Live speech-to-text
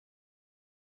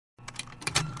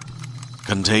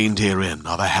Contained herein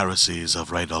are the heresies of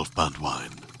Radolf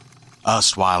Burntwine,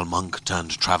 erstwhile monk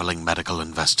turned traveling medical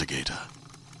investigator.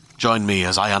 Join me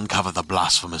as I uncover the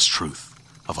blasphemous truth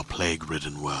of a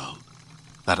plague-ridden world,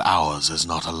 that ours is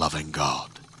not a loving God,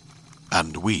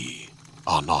 and we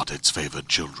are not its favored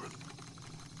children.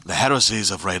 The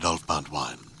heresies of Radolf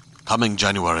Burntwine, coming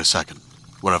January 2nd,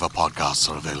 wherever podcasts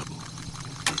are available.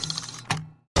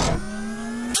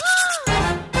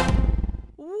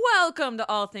 Welcome to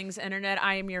All Things Internet.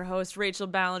 I am your host, Rachel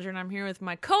Ballinger, and I'm here with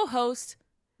my co-host,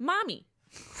 Mommy.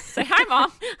 Say hi,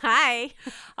 Mom. Hi.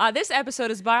 This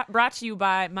episode is brought to you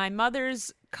by my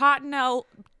mother's Cottonelle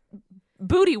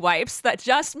booty wipes that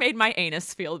just made my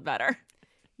anus feel better.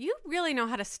 You really know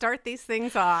how to start these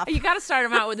things off. You got to start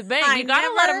them out with a bang. You got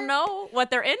to let them know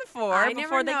what they're in for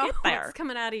before they get there. What's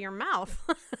coming out of your mouth?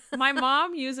 My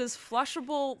mom uses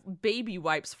flushable baby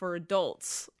wipes for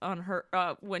adults on her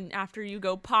after you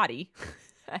go potty,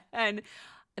 and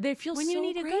they feel when so you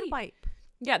need great. a good wipe.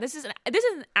 Yeah, this isn't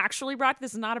actually brought.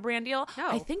 This is not a brand deal. No,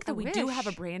 I think that we do have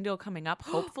a brand deal coming up.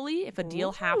 Hopefully, if a deal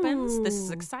Ooh. happens, this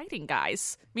is exciting,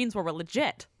 guys. Means we're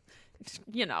legit.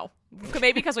 You know,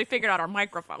 maybe because we figured out our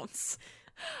microphones.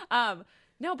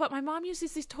 No, but my mom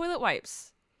uses these toilet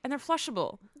wipes, and they're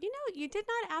flushable. You know, you did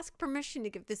not ask permission to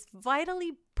give this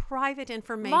vitally private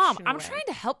information Mom, I'm away. trying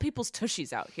to help people's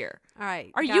tushies out here. All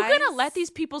right, Are you going to let these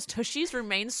people's tushies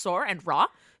remain sore and raw?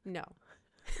 No.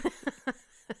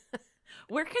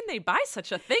 Where can they buy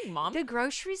such a thing, Mom? The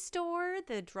grocery store,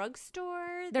 the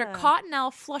drugstore. They're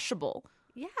Cottonelle flushable.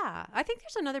 Yeah, I think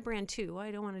there's another brand too.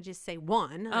 I don't want to just say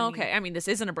one. I mean, this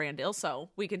isn't a brand deal, so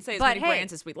we can say as But many hey,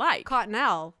 brands as we like.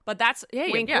 Cottonelle. But that's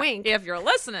Wink, yeah. wink. If you're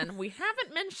listening, we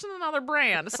haven't mentioned another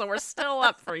brand, so we're still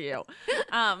up for you.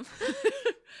 Yeah,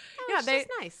 It's just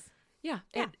nice. Yeah,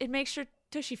 Yeah. It makes your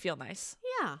tushy feel nice.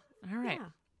 Yeah. All right.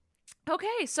 Yeah.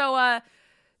 Okay, so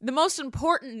the most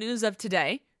important news of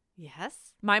today: Yes.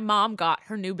 my mom got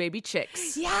her new baby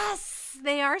chicks. Yes,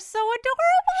 they are so adorable.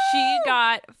 She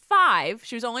got 5.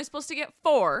 She was only supposed to get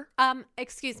 4.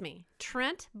 Excuse me.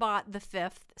 Trent bought the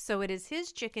 5th, so it is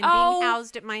his chicken Oh, being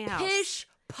housed at my house. Pish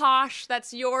posh,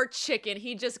 that's your chicken.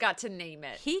 He just got to name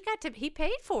it. He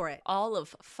paid for it. All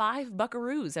of 5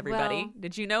 buckaroos, everybody. Well-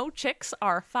 Did you know chicks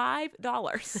are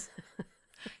 $5?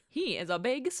 He is a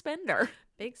big spender.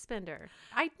 Big spender.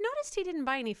 I noticed he didn't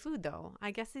buy any food though. I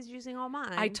guess he's using all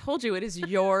mine. I told you it is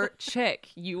your chick.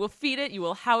 You will feed it, you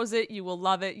will house it, you will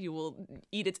love it, you will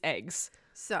eat its eggs.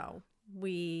 So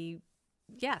we'll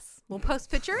post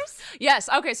pictures. Yes.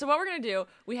 Okay. So what we're going to do,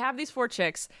 we have these 4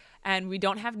 chicks and we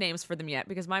don't have names for them yet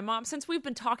because my mom, since we've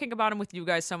been talking about them with you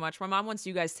guys so much, my mom wants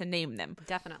you guys to name them.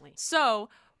 Definitely. So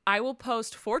I will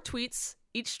post 4 tweets.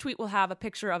 Each tweet will have a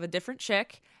picture of a different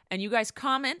chick and you guys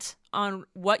comment on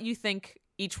what you think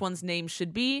each one's name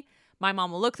should be. My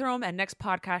mom will look through them and next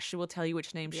podcast she will tell you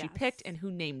which names she Yes. picked and who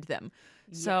named them.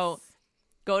 So Yes.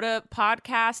 go to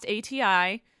podcast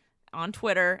ATI on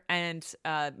Twitter and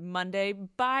Monday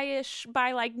by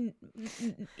like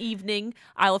evening,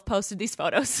 I'll have posted these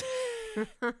photos.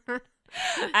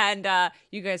 And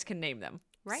you guys can name them.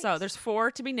 Right. So there's 4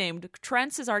 to be named.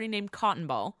 Trent's is already named Cotton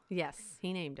Ball. Yes,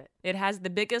 he named it. It has the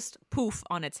biggest poof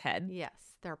on its head. Yes,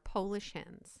 they're Polish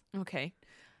hens. Okay.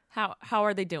 How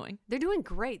are they doing? They're doing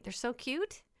great. They're so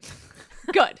cute.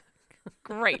 Good.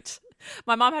 Great.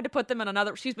 My mom had to put them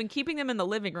in she's been keeping them in the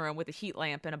living room with a heat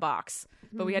lamp in a box,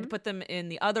 but we had to put them in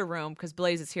the other room because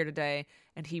Blaze is here today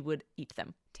and he would eat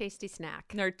them. Tasty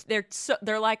snack.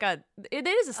 They're like it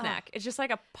is a snack. It's just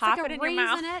like a pop It's like it a in your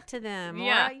mouth. raisinette to them.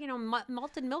 Yeah. Or,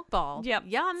 malted milk ball. Yep.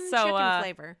 Yum, So, chicken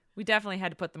flavor. We definitely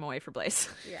had to put them away for Blaze.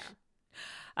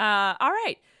 Yeah. All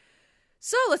right.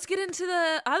 So let's get into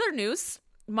the other news.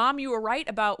 Mom, you were right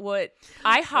about what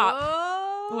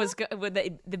IHOP was with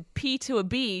the P to a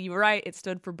B. You were right. It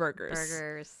stood for burgers.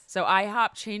 Burgers. So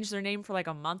IHOP changed their name for like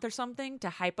a month or something to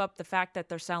hype up the fact that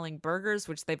they're selling burgers,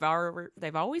 which they've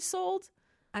always sold.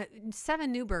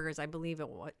 7 new burgers, I believe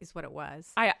is what it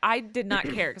was. I did not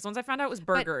care because once I found out it was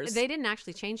burgers, But they didn't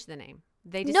actually change the name.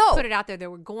 They just No. put it out there. They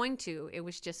were going to. It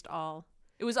was just all.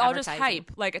 it was all just advertising.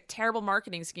 hype, like a terrible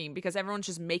marketing scheme because everyone's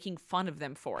just making fun of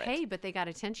them for it. Hey, but they got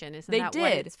attention. Isn't They that what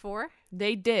did. it's for?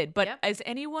 They did, but Yep. is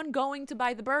anyone going to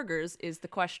buy the burgers is the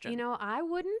question. You know, I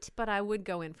wouldn't, but I would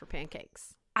go in for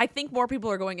pancakes. I think more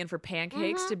people are going in for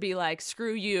pancakes to be like,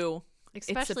 screw you.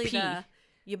 Especially it's a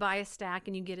P. you buy a stack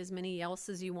and you get as many else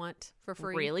as you want for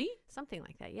free. Really? Something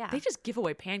like that, yeah. They just give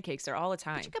away pancakes there all the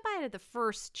time. But you could buy it at the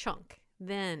first chunk.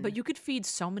 Then. But you could feed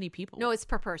so many people. No, it's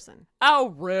per person. Oh,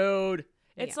 rude.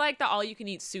 It's Yeah. like the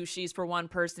all-you-can-eat sushis for one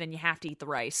person and you have to eat the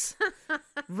rice.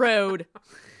 Rude.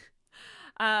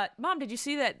 Mom, did you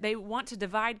see that they want to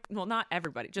divide? Well, not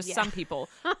everybody, just some people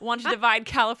want to divide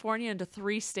California into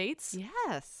 3 states.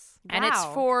 Yes. And it's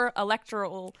Wow. for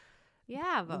electoral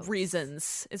votes.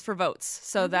 reasons. It's for votes.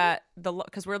 So that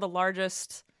because we're the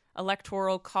largest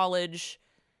electoral college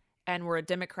and we're a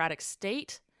Democratic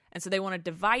state. And so they want to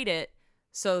divide it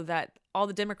so that all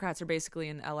the Democrats are basically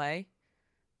in LA.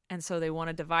 And so they want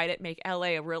to divide it, make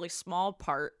LA a really small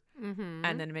part,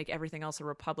 and then make everything else a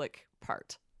Republic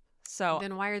part. So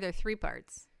Then why are there 3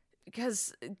 parts?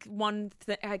 because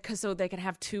so they can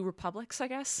have 2 republics, I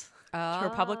guess.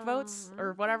 Republic votes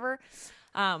or whatever.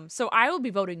 So I will be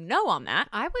voting no on that.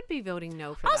 I would be voting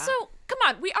no for Also, that. come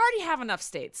on, we already have enough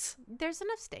states. There's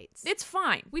enough states. It's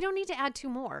fine. We don't need to add 2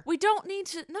 more. We don't need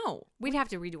to. No. We'd have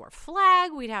to redo our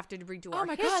flag. We'd have to redo our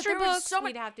history there was books. so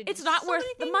much. We'd have to. It's do not so worth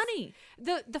many the things.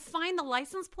 money. The fine, the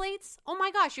license plates. Oh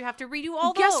my gosh, you have to redo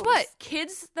all Guess those. what?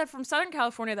 Kids that from Southern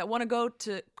California that want to go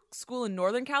to school in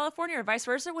Northern California or vice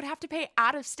versa would have to pay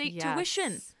out of state Yes.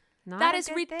 tuition. Not That a is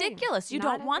good thing. ridiculous. You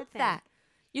Not don't a want good thing. that.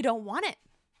 You don't want it.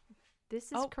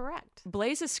 This is correct.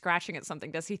 Blaze is scratching at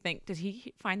something. Did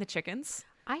he find the chickens?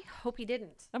 I hope he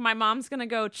didn't. And my mom's going to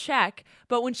go check.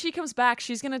 But when she comes back,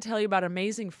 she's going to tell you about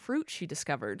amazing fruit she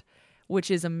discovered,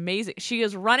 which is amazing. She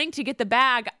is running to get the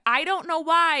bag. I don't know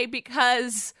why,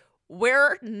 because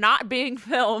we're not being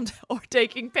filmed or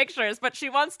taking pictures, but she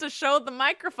wants to show the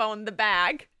microphone the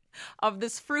bag of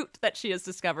this fruit that she has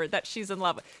discovered that she's in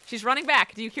love with. She's running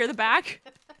back. Do you hear the bag?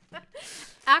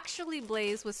 Actually,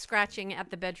 Blaze was scratching at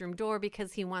the bedroom door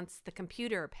because he wants the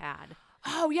computer pad.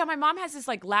 Oh yeah, my mom has this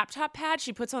like laptop pad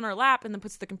she puts on her lap and then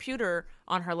puts the computer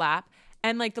on her lap,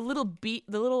 and like the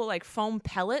little like foam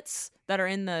pellets that are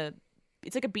in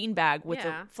it's like a bean bag with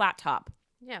Yeah. a flat top.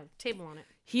 Yeah, table on it.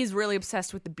 He's really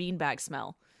obsessed with the bean bag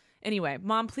smell. Anyway,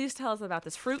 Mom, please tell us about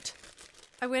this fruit.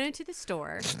 I went into the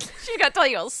store. She's got to tell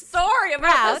you a story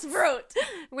about this fruit.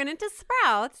 Went into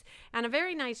Sprouts, and a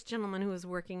very nice gentleman who was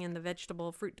working in the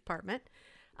vegetable fruit department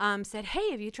said,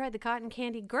 "Hey, have you tried the cotton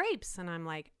candy grapes?" And I'm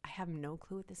like, I have no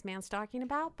clue what this man's talking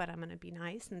about, but I'm going to be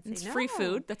nice and say, It's no. free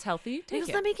food that's healthy. He Take goes,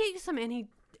 it. "Let me get you some," and he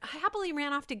happily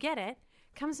ran off to get it.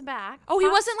 Comes back. Oh, he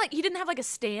pops- wasn't like, he didn't have like a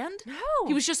stand? No.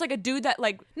 He was just like a dude that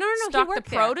like No, he stocked the worked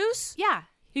there. produce? Yeah.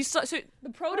 He's so the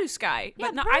produce guy. Yeah, But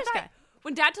the no, produce I thought, guy.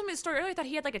 when Dad told me the story earlier, I thought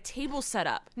he had like a table set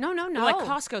up. No. Like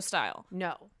Costco style.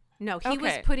 No. He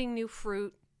was Okay. putting new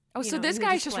fruit. Oh, so in this the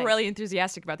guy's just displays. really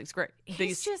enthusiastic about these great.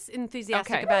 He's just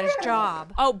enthusiastic Okay. about his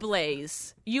job. Oh,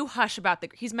 Blaze, you hush about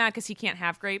he's mad because he can't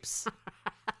have grapes.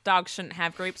 Dogs shouldn't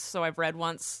have grapes, so I've read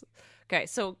once. Okay,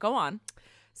 so go on.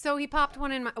 So he popped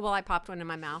one in my. Well, I popped one in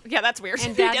my mouth. Yeah, that's weird. And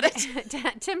He Dad, did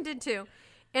it. Tim did too.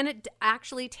 And it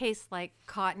actually tastes like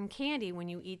cotton candy when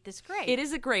you eat this grape. It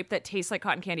is a grape that tastes like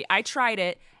cotton candy. I tried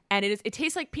it, and it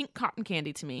tastes like pink cotton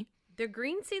candy to me. They're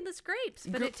green seedless grapes,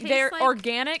 but it tastes They're like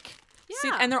organic,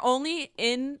 Yeah. and they're only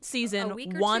in season A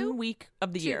week or 1 two? week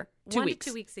of the Two. year. 1 2 to weeks.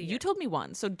 2 weeks a You year. told me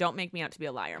 1, so don't make me out to be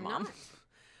a liar, Mom. not.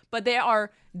 But they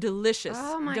are delicious,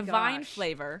 Oh my divine gosh.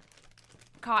 flavor,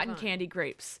 cotton candy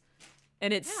grapes,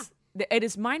 and it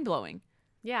is mind blowing.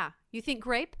 Yeah. You think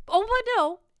grape? Oh, but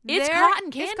no. It's There-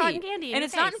 cotton candy. It's cotton candy. in And your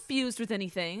it's not face. infused with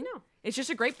anything. No. It's just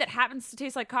a grape that happens to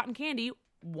taste like cotton candy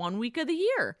 1 week of the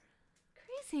year.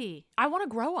 Crazy. I want to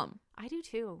grow them. I do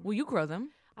too. Will you grow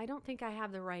them? I don't think I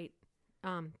have the right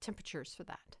temperatures for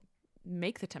that.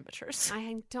 Make the temperatures.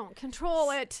 I don't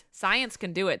control it. Science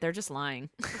can do it. They're just lying.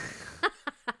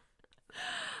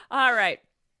 All right.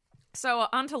 So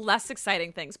on to less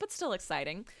exciting things, but still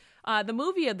exciting. The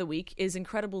movie of the week is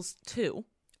Incredibles 2.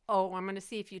 Oh, I'm going to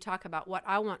see if you talk about what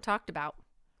I want talked about.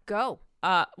 Go.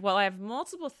 Well, I have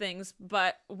multiple things,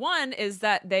 but one is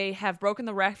that they have broken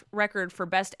the record for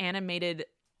best animated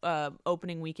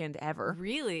opening weekend ever.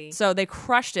 Really? So they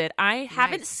crushed it. I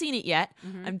haven't Nice. seen it yet.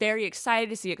 I'm very excited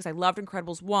to see it because I loved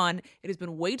Incredibles 1. It has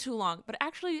been way too long, but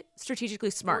actually strategically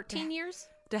smart 14 years?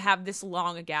 to have this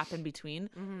long a gap in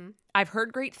between. I've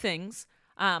heard great things.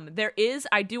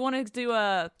 I do want to do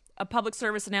a public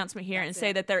service announcement here and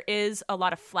say that there is a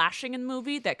lot of flashing in the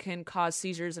movie that can cause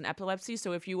seizures and epilepsy.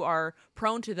 So if you are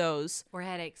prone to those Or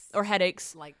headaches. or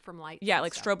headaches, like from lights. yeah, and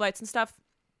like stuff. strobe lights and stuff,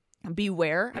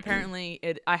 beware. Apparently,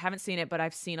 I haven't seen it, but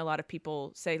I've seen a lot of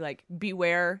people say like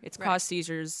beware. It's Right. caused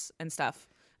seizures and stuff.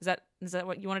 Is that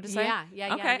what you wanted to say? Yeah,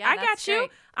 Okay, yeah, I got that's you.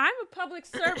 great. I'm a public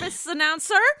service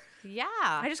announcer. Yeah.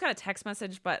 I just got a text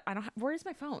message, but I don't. Where is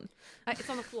my phone? It's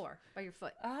on the floor by your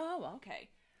foot. Oh, okay.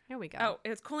 Here we go. Oh,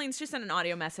 it's Colleen. She sent an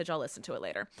audio message. I'll listen to it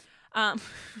later.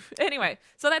 Anyway,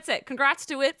 so that's it. Congrats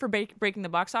to it for breaking the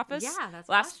box office. Yeah, that's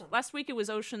last awesome. Last week it was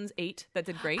Ocean's 8 that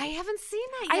did great. I haven't seen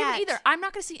that I yet. haven't either. I'm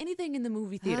not going to see anything in the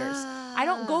movie theaters. I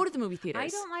don't go to the movie theaters. I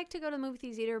don't like to go to the movie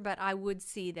theaters either, but I would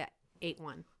see the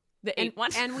 8-1. The 8 one.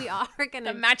 And we are going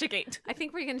The to... Magic 8. I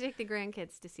think we're going to take the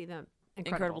grandkids to see the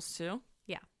Incredibles. Incredibles 2.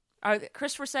 Yeah.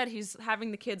 Christopher said he's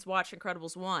having the kids watch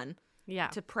Incredibles 1 Yeah.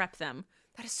 to prep them.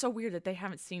 That is so weird that they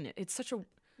haven't seen it. It's such a...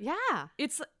 Yeah.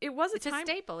 It's a a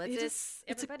staple. It's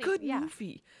a everybody- good yeah.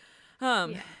 movie. Yeah.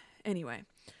 Anyway,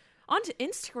 on to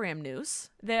Instagram news.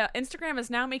 The Instagram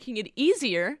is now making it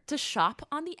easier to shop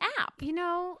on the app. You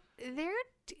know,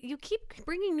 you keep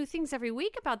bringing new things every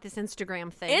week about this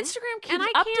Instagram thing. Instagram keeps and I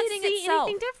updating can't see itself.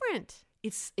 anything different.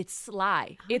 It's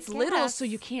sly. It's little, so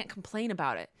guess. you can't complain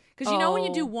about it. Because you know when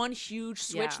you do Oh. one huge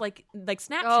switch, Yeah. like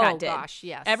Snapchat Oh, did. gosh,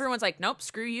 yes. Everyone's like, nope,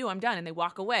 screw you, I'm done, and they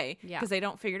walk away because Yeah. they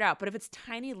don't figure it out. But if it's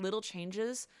tiny little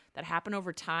changes that happen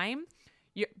over time,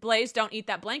 Blaze, don't eat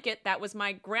that blanket. That was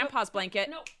my grandpa's blanket.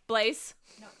 no. Blaze.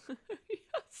 No.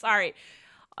 Sorry.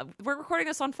 We're recording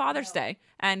this on Father's Day,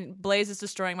 and Blaze is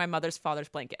destroying my mother's father's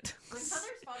blanket.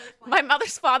 My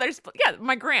mother's father's, yeah,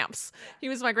 my gramps. He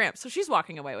was my gramps. So she's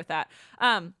walking away with that.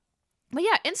 But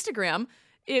yeah, Instagram,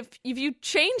 if you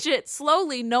change it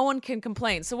slowly, no one can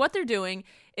complain. So what they're doing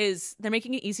is they're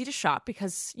making it easy to shop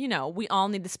because, you know, we all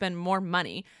need to spend more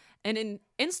money. And in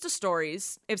Insta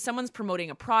stories, if someone's promoting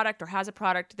a product or has a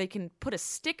product, they can put a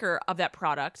sticker of that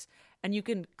product and you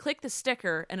can click the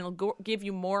sticker and it'll give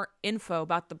you more info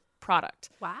about the product.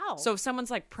 Wow. So if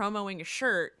someone's like promoting a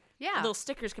shirt, Yeah. little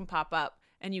stickers can pop up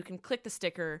and you can click the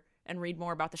sticker and read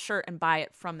more about the shirt and buy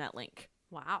it from that link.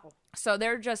 Wow. So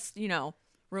they're just, you know,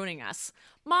 ruining us.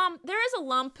 Mom, there is a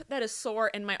lump that is sore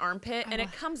in my armpit and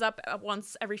it comes up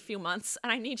once every few months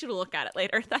and I need you to look at it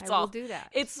later. That's I all. will do that.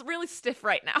 It's really stiff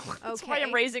right now. That's why I'm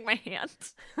Okay. raising my hand.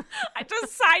 I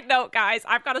just side note, guys,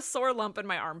 I've got a sore lump in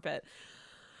my armpit.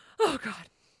 Oh God.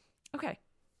 Okay.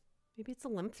 Maybe it's a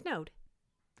lymph node.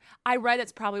 I read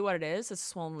that's probably what it is. It's a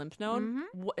swollen lymph node.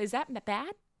 Mm-hmm. Is that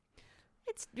bad?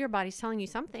 It's your body's telling you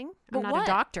something. I'm But not what? a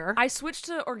doctor. I switched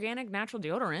to organic natural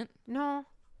deodorant. No.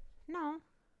 I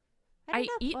don't know.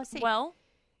 eat We'll see. well.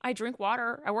 I drink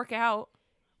water. I work out.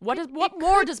 What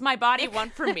more does my body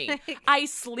want from me? I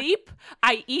sleep.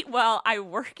 I eat well. I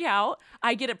work out.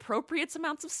 I get appropriate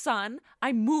amounts of sun.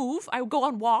 I move. I go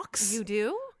on walks. You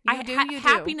do? I You do? have You do.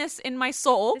 happiness in my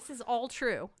soul. This is all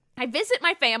true. I visit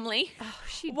my family. Oh,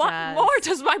 she What does. more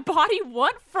does my body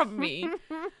want from me?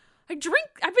 I've been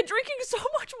drinking so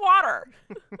much water.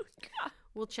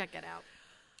 We'll check it out.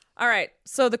 All right.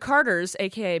 So the Carters,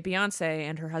 aka Beyonce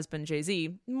and her husband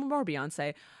Jay-Z, more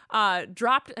Beyonce,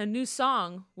 dropped a new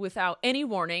song without any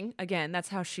warning. Again, that's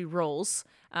how she rolls.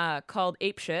 Called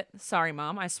Ape Shit. Sorry,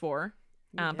 Mom, I swore.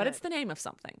 But did. it's the name of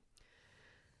something.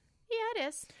 Yeah, it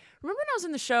is. Remember when I was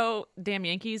in the show Damn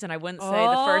Yankees and I wouldn't say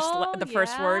Oh, the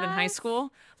first word in high yes.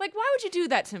 school? Like, why would you do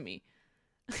that to me?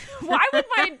 why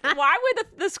would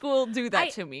the school do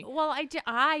that to me? Well,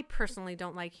 I personally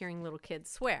don't like hearing little kids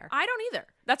swear. I don't either.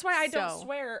 That's why I don't So-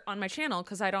 swear on my channel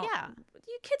because I don't. Yeah.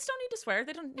 You kids don't need to swear.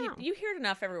 They don't. No. You hear it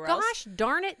enough everywhere else. Gosh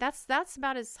darn it. That's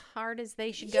about as hard as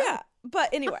they should go. Yeah, but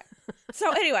anyway.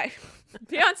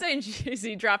 Beyonce and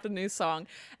Jay-Z dropped a new song,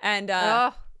 and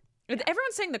Oh,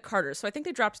 everyone's saying the Carters. So I think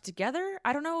they dropped it together.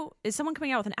 I don't know. Is someone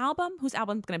coming out with an album? Whose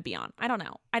album's going to be on? I don't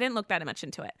know. I didn't look that much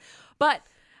into it, but.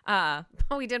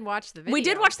 we did watch the video. We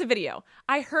did watch the video.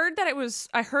 I heard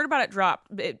about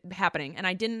it happening, and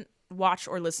I didn't watch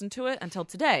or listen to it until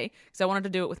today because I wanted to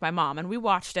do it with my mom, and we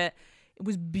watched it. It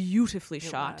was beautifully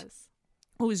shot. was.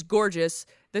 It was gorgeous.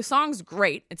 The song's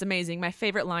great. It's amazing. My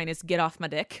favorite line is "Get Off My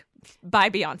Dick" by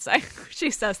Beyonce. She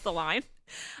says the line.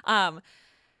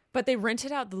 But they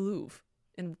rented out the Louvre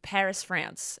in Paris,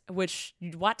 France, which,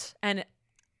 what? And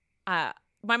my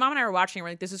mom and I were watching and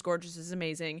we're like, this is gorgeous, this is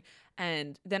amazing.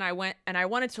 And then I went and I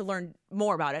wanted to learn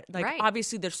more about it. Like, Right.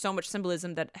 obviously there's so much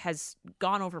symbolism that has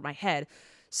gone over my head.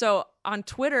 So on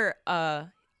Twitter,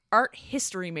 art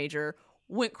history major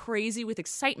went crazy with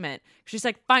excitement. She's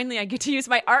like, finally, I get to use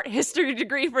my art history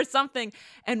degree for something,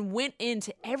 and went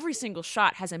into every single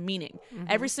shot has a meaning.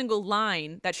 Every single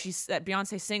line that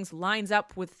Beyonce sings lines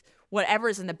up with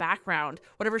whatever's in the background,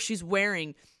 whatever she's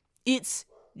wearing. It's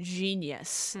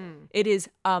genius. It is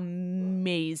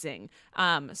amazing.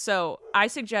 So I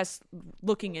suggest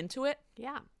looking into it,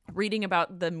 Yeah. reading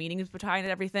about the meanings behind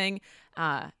everything,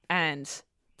 and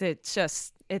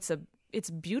it's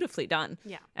beautifully done.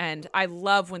 Yeah. And I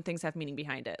love when things have meaning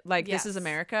behind it. Like This Is Yes.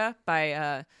 America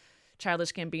by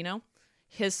Childish Gambino.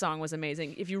 his song was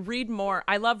amazing. If you read more,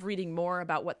 I love reading more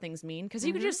about what things mean because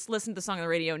you could just listen to the song on the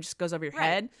radio and it just goes over your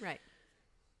head. Right.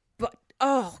 But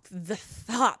the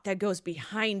thought that goes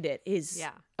behind it is,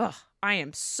 Yeah. I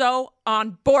am so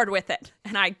on board with it,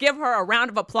 and I give her a round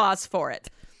of applause for it.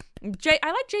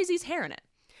 I like Jay-Z's hair in it.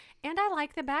 And I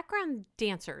like the background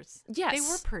dancers. Yes. They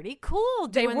were pretty cool.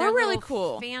 They doing were their really little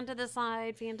cool. Fan to the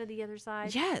side, fan to the other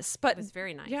side. Yes, but It was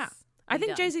very nice. Yeah, I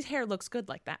think done. Jay-Z's hair looks good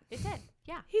like that. It did.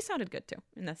 Yeah. He sounded good too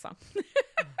in this song.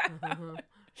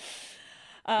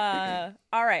 All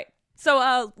right. So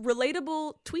a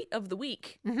relatable tweet of the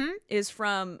week is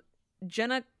from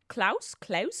Jenna Klaus.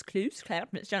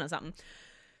 It's Jenna something.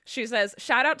 She says,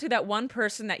 shout out to that one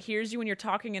person that hears you when you're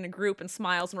talking in a group and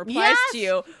smiles and replies to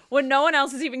you when no one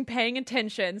else is even paying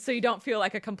attention, so you don't feel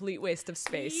like a complete waste of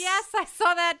space. Yes, I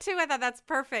saw that too. I thought that's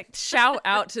perfect. Shout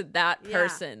out to that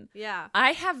person. Yeah.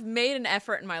 I have made an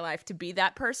effort in my life to be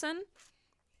that person.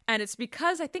 And it's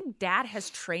because I think Dad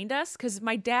has trained us. Because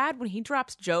my dad, when he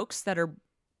drops jokes that are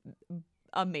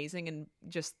amazing and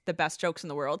just the best jokes in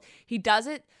the world, he does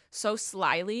it so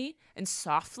slyly and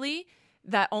softly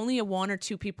that only one or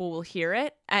two people will hear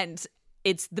it. And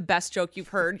it's the best joke you've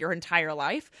heard your entire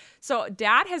life. So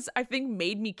Dad has, I think,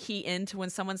 made me key into when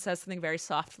someone says something very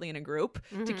softly in a group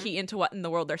to key into what in the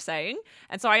world they're saying.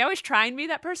 And so I always try and be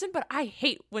that person, but I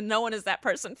hate when no one is that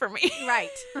person for me. Right.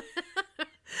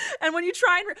 And when you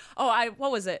try and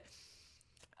what was it?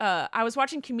 I was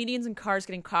watching Comedians in Cars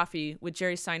Getting Coffee with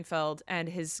Jerry Seinfeld, and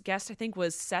his guest, I think,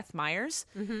 was Seth Meyers.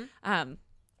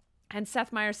 And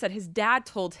Seth Meyers said his dad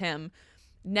told him,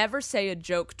 never say a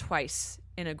joke twice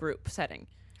in a group setting.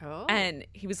 Oh. And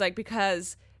he was like,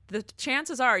 because the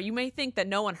chances are, you may think that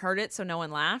no one heard it, so no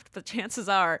one laughed, but chances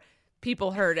are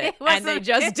people heard it and they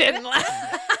just didn't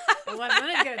laugh. It wasn't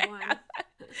a good one.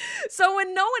 So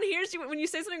when no one hears you, when you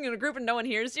say something in a group and no one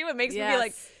hears you, it makes me be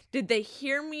like, did they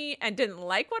hear me and didn't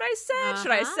like what I said?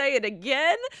 Should I say it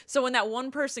again? So when that one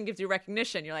person gives you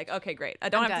recognition, you're like, okay, great. I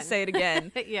don't have to say it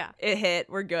again. Yeah. It hit.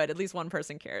 We're good. At least one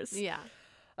person cares. Yeah.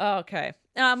 Okay.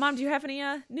 Mom, do you have any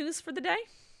news for the day?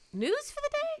 News for the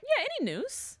day? Yeah, any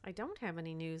news? I don't have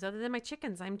any news other than my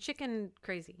chickens. I'm chicken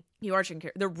crazy. You are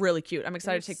chicken. They're really cute. I'm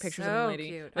excited to take pictures of them later.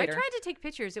 Cute. I tried to take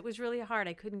pictures. It was really hard.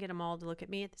 I couldn't get them all to look at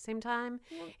me at the same time.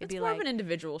 It's more of an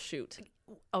individual shoot.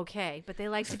 Okay, but they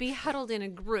like to be huddled in a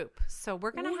group, so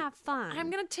we're gonna have fun. I'm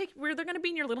gonna take where they're gonna be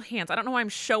in your little hands. I don't know why I'm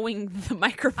showing the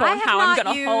microphone I have how not I'm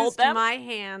gonna used hold them. my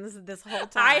hands this whole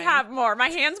time. I have more. My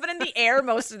hand's been in the air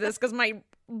most of this because my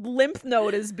lymph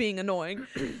node is being annoying.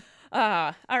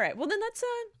 All right. Well, then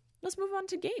let's move on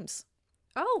to games.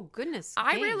 Oh goodness!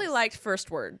 I really games. liked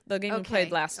First Word, the game we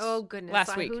played last. Oh goodness!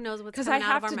 last week. Who knows what's because coming I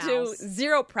have out of to our do mouths.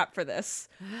 zero prep for this.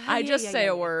 I just say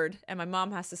yeah. a word, and my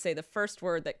mom has to say the first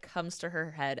word that comes to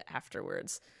her head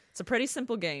afterwards. It's a pretty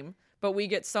simple game, but we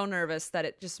get so nervous that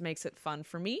it just makes it fun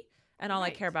for me, and all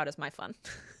I care about is my fun.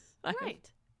 Right.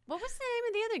 What was the name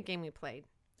of the other game we played?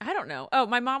 I don't know. Oh,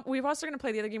 my mom. We were also going to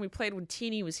play the other game we played when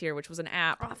Teeny was here, which was an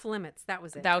app. Off Limits. That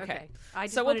was it. Okay. I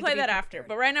just So we'll wanted to play be that after. prepared.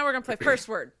 But right now we're going to play first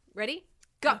word. Ready?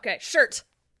 Go. Okay. Shirt.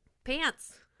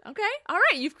 Pants. Okay. All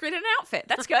right. You've created an outfit.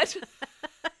 That's good.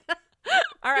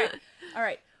 All right. All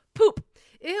right. Poop.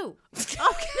 Ew. Okay. No,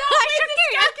 I can't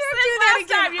do that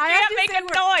again. You I have can't to make say a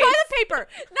word. noise. Toilet paper.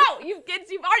 No, you've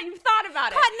thought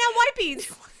about it. Cotton and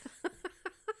wipies.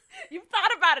 You've thought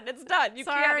about it. It's done. You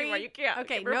can't Sorry. anymore. You can't.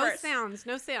 Okay. Reverse.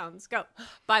 No sounds. Go.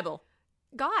 Bible.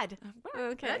 God.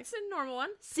 Well, Okay. That's a normal one.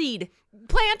 Seed.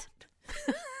 Plant.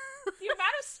 The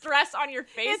amount of stress on your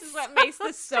face is what makes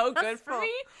this so good for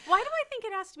me. Why do I think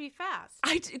it has to be fast?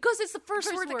 Because it's the first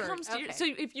First word that word, comes to you. okay. So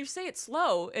if you say it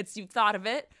slow, it's you've thought of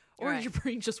it, or Right. your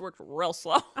brain just worked real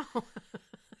slow.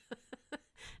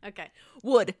 Okay.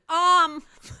 Wood.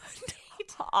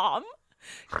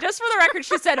 Just for the record,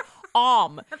 she said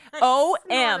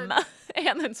O-M,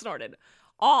 and then snorted.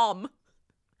 Wood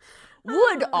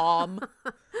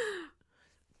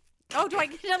Oh, do I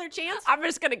get another chance? I'm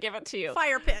just gonna give it to you.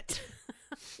 Fire pit.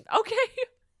 Okay.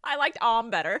 I liked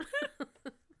better.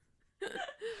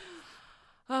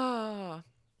 Oh.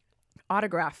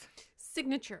 Autograph.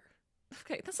 Signature.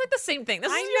 Okay, that's like the same thing.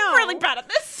 You're know. really bad at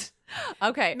this.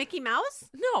 Okay. Mickey Mouse?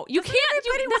 No, you can't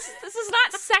do this is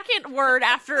not second word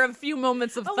after a few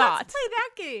moments of Oh, thought. let's play that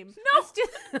game. No. Let's do-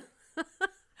 We're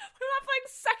not playing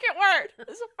second word.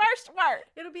 This is the first word.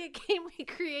 It'll be a game we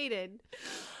created.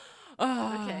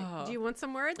 Oh. Okay. Do you want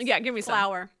some words? Yeah, give me some.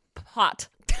 Flower. Pot.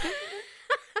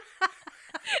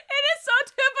 It is so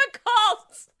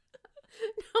difficult.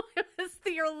 No, it was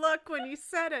your look when you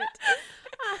said it.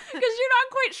 Because you're not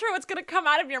quite sure what's going to come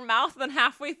out of your mouth then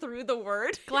halfway through the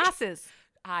word. Glasses.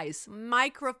 Eyes.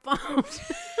 Microphone.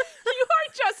 You are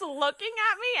just looking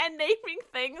at me and naming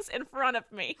things in front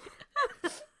of me.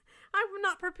 I'm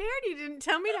not prepared. You didn't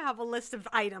tell me to have a list of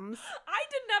items. I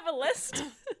didn't have a list.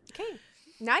 Okay.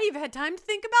 Now you've had time to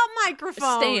think about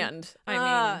microphone. Stand.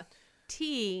 I mean,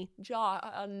 T.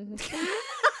 John. Sorry.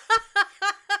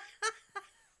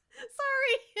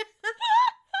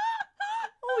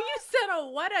 Oh, you said a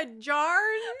what? A jar?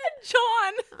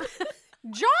 John.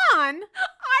 John?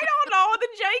 I don't know. The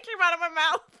J came out of my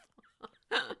mouth.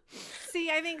 See,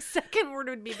 I think second word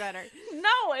would be better.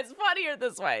 No, it's funnier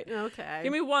this way. Okay.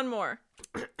 Give me one more.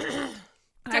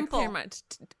 Dimple.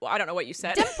 I don't know what you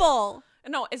said. Dimple.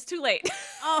 No, it's too late.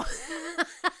 Oh.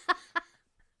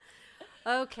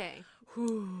 Okay.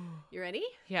 You ready?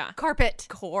 Yeah. Carpet.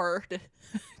 Cord.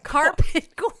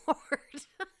 Carpet cord.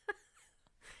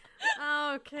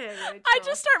 Okay. Rachel. I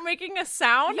just start making a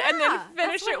sound and then Yeah,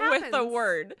 finish that's it what with a happens.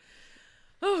 word.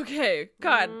 Okay.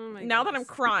 God, Oh my now that I'm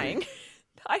goodness. crying,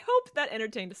 I hope that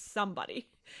entertained somebody.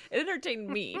 It entertained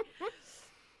me.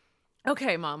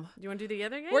 Okay, Mom. Do you want to do the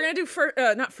other game? We're going to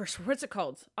do not first. What's it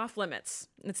called? Off Limits.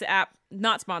 It's the app,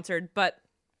 not sponsored, but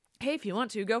hey, if you want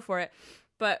to, go for it.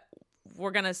 But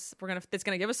it's going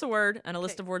to give us a word and a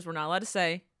list of words we're not allowed to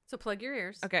say. So plug your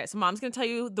ears. Okay, so Mom's going to tell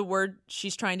you the word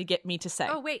she's trying to get me to say.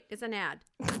 Oh, wait. It's an ad.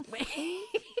 Wait.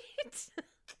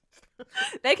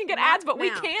 They can get Not ads, but we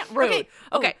now. can't. Rude. Okay.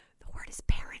 Okay. Oh, the word is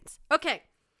parents. Okay.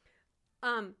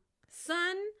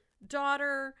 Son,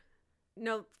 daughter.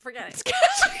 No, forget it.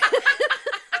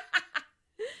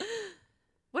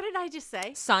 What did I just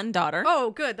say? Son, daughter.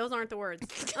 Oh, good. Those aren't the words.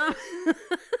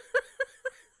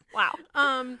 Wow.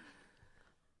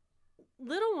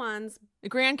 Little ones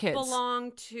Grandkids.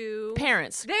 belong to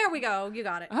Parents. There we go. You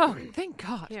got it. Oh, thank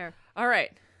God. Here. All right.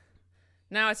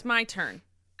 Now it's my turn.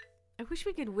 I wish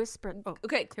we could whisper. Oh,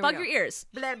 Okay, here we plug go. your ears.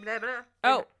 Blah blah blah.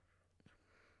 Oh.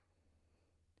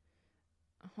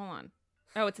 Hold on.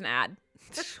 Oh, it's an ad.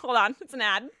 Hold on. It's an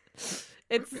ad.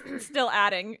 It's still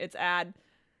adding. It's ad.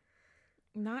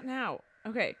 Not now.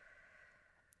 Okay.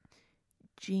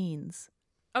 Jeans.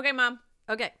 Okay, Mom.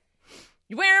 Okay.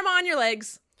 You wear them on your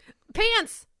legs.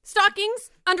 Pants, stockings,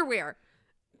 underwear,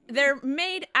 They're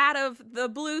made out of the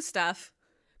blue stuff.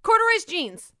 corduroys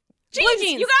jeans. Jeans. Blue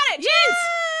jeans. You got it. Jeans.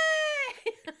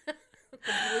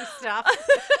 The blue stuff.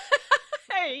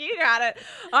 Hey, you got it.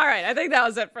 All right. I think that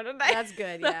was it for today. That's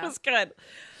good, That yeah. was good.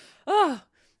 Oh,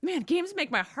 man. Games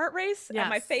make my heart race and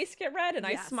my Yes. face get red and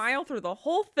I Yes. smile through the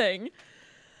whole thing.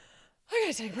 I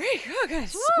gotta take a break. Oh,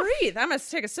 gotta breathe. I'm gonna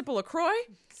take a sip of LaCroix.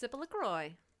 Sip of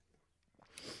LaCroix.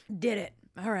 Did it.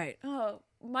 All right. Oh,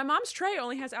 my mom's tray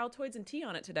only has Altoids and tea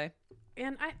on it today.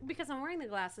 And because I'm wearing the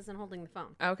glasses and holding the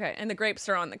phone. Okay. And the grapes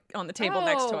are on the table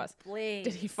next to us. Please.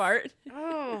 Did he fart?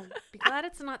 Oh, be glad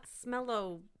it's not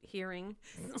smello hearing.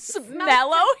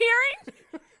 Mellow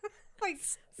hearing? Like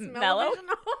Mellow? smell-o-vision?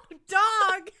 Oh,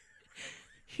 dog.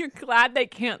 You're glad they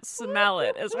can't smell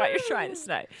it, is what you're trying to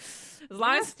say. As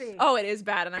long as Nasty. oh, it is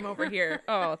bad, and I'm over here.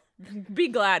 Oh, be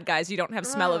glad, guys, you don't have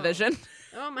smell-o-vision.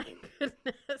 Oh my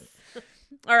goodness.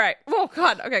 All right. Oh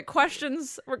God. Okay.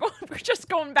 Questions. We're going to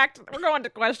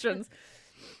questions.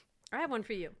 I have one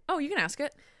for you. Oh, you can ask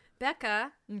it.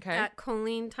 Becca Okay. at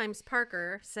Colleen times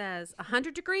Parker says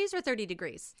 100 degrees or 30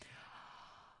 degrees?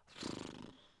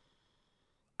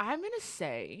 I'm gonna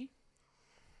say.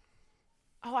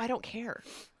 Oh, I don't care.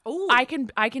 Oh, I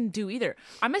can do either.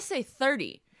 I'm gonna say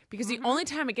 30 because the only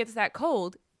time it gets that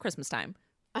cold, Christmas time.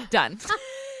 Done.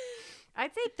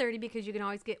 I'd say 30 because you can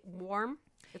always get warm.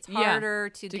 It's Yeah, harder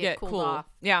to get cooled cool. off,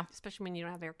 Yeah. especially when you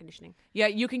don't have air conditioning. Yeah.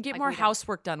 You can get Like more we don't.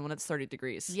 housework done when it's 30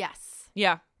 degrees. Yes.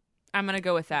 Yeah. I'm gonna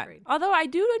go with that. Agreed. Although I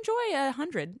do enjoy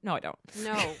 100. No, I don't.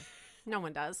 No, no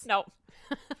one does. No.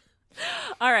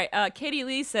 All right. Katie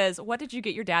Lee says, "What did you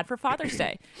get your dad for Father's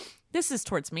Day?" This is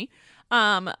towards me.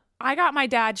 I got my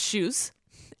dad shoes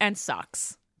and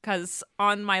socks because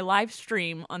on my live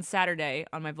stream on Saturday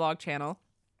on my vlog channel,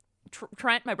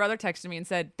 Trent, my brother, texted me and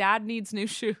said, "Dad needs new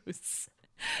shoes."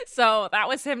 So that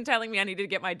was him telling me I needed to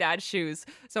get my dad's shoes.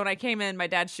 So when I came in, my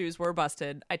dad's shoes were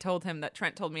busted. I told him that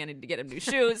Trent told me I needed to get him new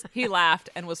shoes. He laughed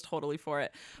and was totally for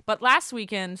it. But last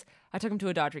weekend, I took him to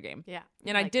a Dodger game. Yeah.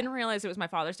 And I didn't realize it was my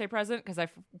Father's Day present because I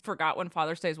forgot when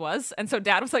Father's Day was. And so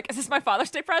Dad was like, "Is this my Father's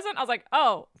Day present?" I was like,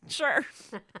 "Oh, sure."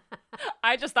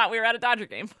 I just thought we were at a Dodger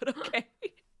game, but okay.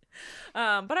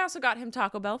 But I also got him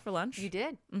Taco Bell for lunch. You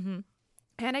did. And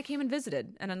I came and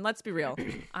visited. And then let's be real,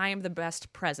 I am the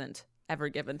best present ever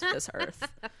given to this earth.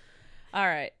 All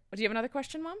right. Do you have another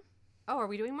question, Mom? Oh, are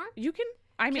we doing more? You can.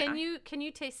 I mean, Can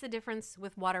you taste the difference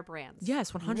with water brands?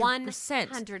 Yes, 100%.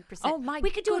 100%. Oh, my We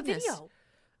could do goodness. a video.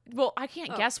 well, I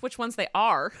can't guess which ones they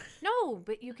are. No,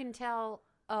 but you can tell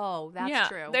Oh, that's yeah.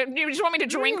 true. You just want me to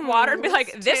drink water and be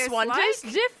like, this tastes one like-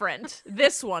 tastes different.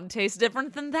 This one tastes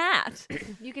different than that.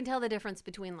 You can tell the difference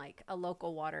between like a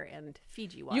local water and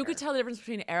Fiji water. You could tell the difference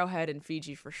between Arrowhead and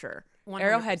Fiji for sure. 100%.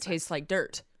 Arrowhead tastes like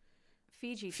dirt.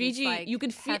 Fiji, Fiji, you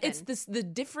can feel heaven. it's this the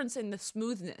difference in the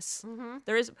smoothness. Mm-hmm.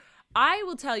 There is. I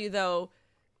will tell you though,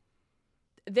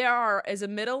 there is a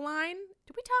middle line.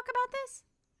 Did we talk about this?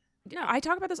 No, I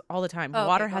talk about this all the time. Oh, okay,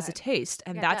 Water go has a ahead. taste,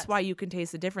 and Yeah, it that's does. why you can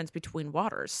taste the difference between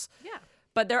waters. Yeah.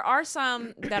 But there are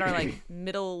some that are like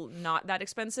middle, not that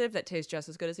expensive, that taste just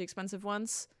as good as the expensive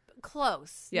ones.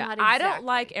 Close. Yeah, Not I don't exactly.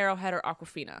 like Arrowhead or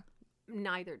Aquafina,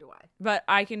 Neither do I. but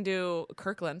I can do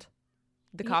Kirkland,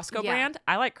 the Costco yeah. brand.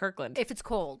 I like Kirkland. If it's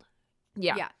cold.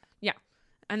 yeah, Yeah. yeah.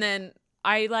 And then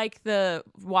I like the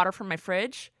water from my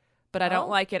fridge, but I don't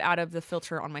Oh. like it out of the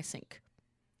filter on my sink.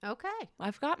 Okay.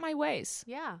 I've got my ways.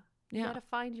 Yeah. You Yeah. gotta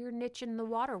find your niche in the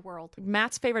water world.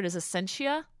 Matt's favorite is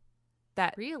Essentia.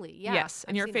 That Really? Yeah. yes,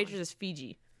 and I've your seen favorite one. is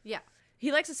Fiji. Yeah.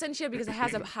 He likes Essentia because it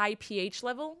has a high pH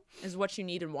level, is what you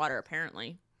need in water,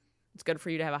 apparently. It's good for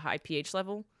you to have a high pH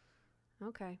level.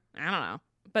 Okay. I don't know.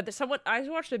 But there's someone, I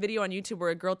watched a video on YouTube where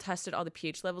a girl tested all the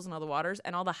pH levels in all the waters,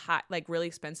 and all the high, like really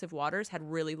expensive waters had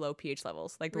really low pH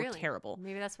levels. Like they were Really? terrible.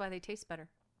 Maybe that's why they taste better.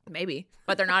 Maybe.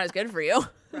 But they're not as good for you.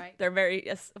 Right. They're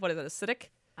very, what is it, acidic?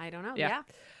 I don't know. Yeah. Yeah.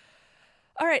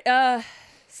 All right.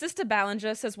 Sista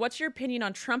Ballinger says, what's your opinion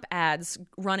on Trump ads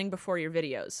running before your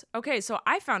videos? Okay, so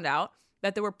I found out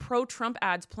that there were pro-Trump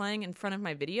ads playing in front of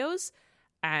my videos.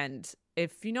 And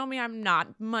if you know me, I'm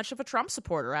not much of a Trump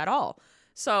supporter at all.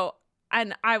 So,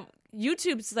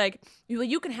 YouTube's like,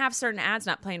 you can have certain ads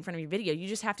not play in front of your video. You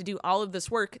just have to do all of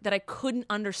this work that I couldn't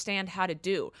understand how to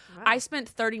do. Wow. I spent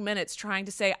 30 minutes trying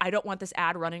to say, I don't want this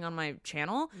ad running on my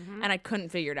channel, and I couldn't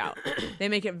figure it out. They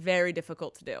make it very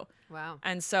difficult to do. Wow.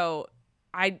 And so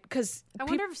I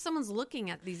wonder if someone's looking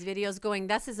at these videos going,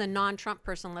 this is a non-Trump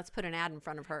person. Let's put an ad in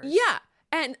front of hers. yeah.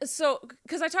 And so,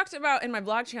 because I talked about in my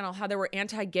blog channel how there were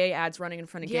anti-gay ads running in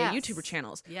front of Yes. gay YouTuber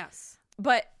channels. Yes.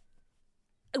 But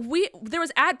there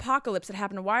was adpocalypse that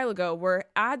happened a while ago where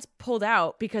ads pulled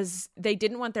out because they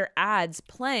didn't want their ads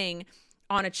playing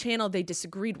on a channel they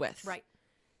disagreed with. Right.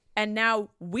 And now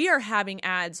we are having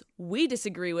ads we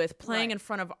disagree with playing Right. in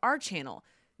front of our channel.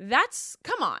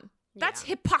 Come on. That's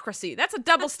Yeah. hypocrisy. That's a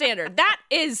double standard. That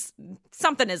is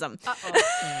somethingism.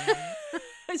 Uh-oh.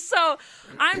 So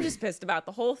I'm just pissed about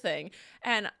the whole thing.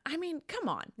 And I mean, come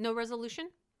on. No resolution?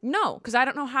 No, because I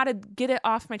don't know how to get it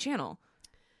off my channel.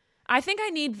 I think I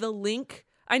need the link.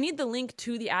 I need the link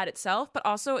to the ad itself, but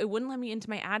also it wouldn't let me into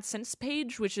my AdSense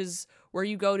page, which is where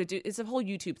you go to do. It's a whole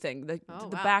YouTube thing. The Oh,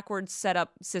 the wow. backwards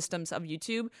setup systems of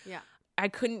YouTube. Yeah. I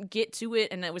couldn't get to it,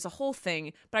 and it was a whole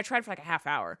thing. But I tried for like a half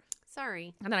hour,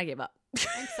 Sorry. and then I gave up.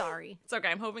 I'm sorry. It's okay.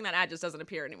 I'm hoping that ad just doesn't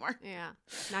appear anymore. Yeah.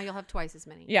 Now you'll have twice as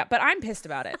many. Yeah, but I'm pissed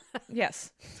about it.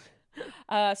 Yes.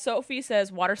 Sophie says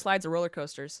water slides or roller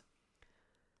coasters.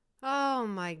 Oh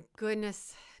my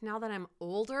goodness. Now that I'm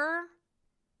older,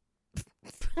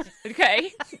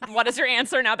 Okay. What is your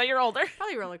answer now that you're older?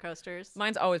 probably roller coasters.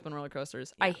 Mine's always been roller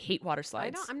coasters. I hate water I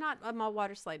slides. I'm a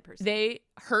water slide person. They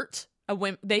hurt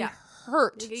They Yeah.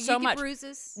 hurt you so get much.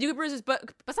 bruises. You get bruises,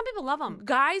 but But some people love them.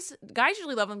 guys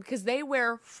usually love them because they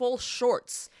wear full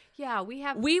shorts. Yeah, we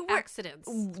have We were- accidents.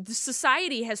 The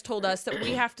society has told us that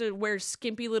we have to wear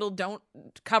skimpy little, don't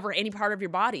cover any part of your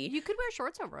body. You could wear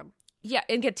shorts over them. Yeah,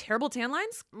 and get terrible tan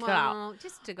lines. Cut out. Well,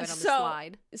 just to go down the So-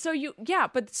 slide. So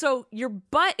your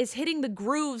butt is hitting the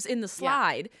grooves in the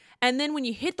slide, and then when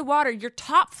you hit the water, your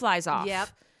top flies off. Yep.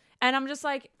 And I'm just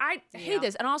like, I hate Yeah.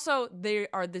 this. And also, they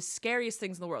are the scariest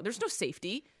things in the world. There's no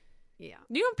safety. Yeah.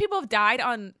 You know, people have died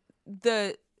on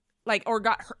or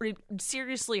got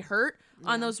seriously hurt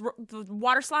on those the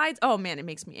water slides. Oh man, it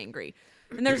makes me angry.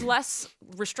 And there's less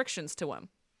restrictions to them.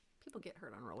 People get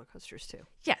hurt on roller coasters too.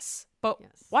 Yes, but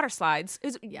Yes. water slides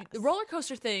is Yes. the roller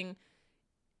coaster thing.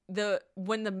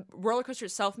 When the roller coaster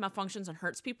itself malfunctions and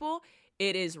hurts people,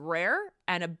 it is rare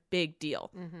and a big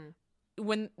deal. Mm-hmm.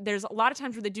 When there's a lot of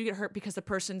times where they do get hurt because the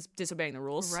person's disobeying the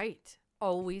rules, Right.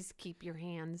 Always keep your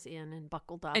hands in and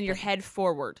buckled up. and your head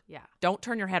forward. Yeah. Don't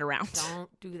turn your head around.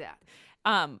 Don't do that.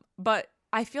 But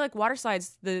I feel like water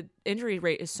slides, the injury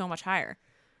rate is so much higher.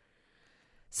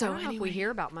 So I don't know if anyway, we hear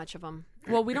about much of them.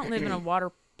 well, we don't live in a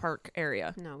water park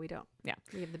area. No, we don't. Yeah.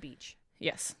 We have the beach.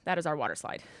 Yes, that is our water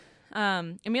slide.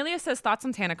 Amelia says thoughts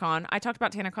on TanaCon. I talked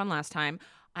about TanaCon last time.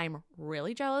 I'm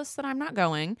really jealous that I'm not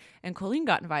going, and Colleen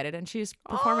got invited, and she's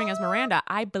performing as Miranda,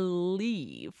 I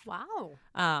believe. Wow.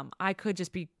 I could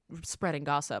just be spreading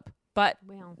gossip, but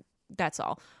Well, that's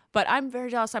all. But I'm very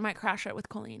jealous. I might crash it with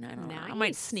Colleen. I don't know. I might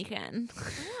Nice. sneak in.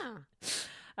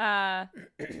 yeah.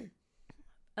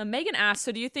 Megan asks,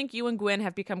 so do you think you and Gwen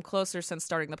have become closer since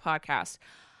starting the podcast?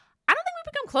 I don't think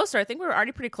we've become closer. I think we were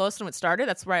already pretty close when it started.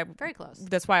 That's why Very close.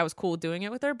 That's why I was cool doing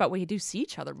it with her. But we do see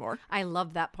each other more. I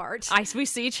love that part. We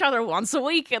see each other once a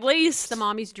week at least. The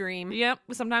mommy's dream. Yep.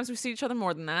 Sometimes we see each other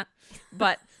more than that.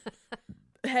 But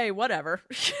hey, whatever.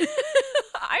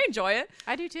 I enjoy it.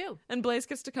 I do too. And Blaze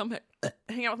gets to come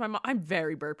hang out with my mom. I'm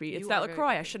very burpy. It's You that are very LaCroix.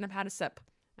 I burpy. shouldn't have had a sip.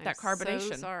 I'm That carbonation.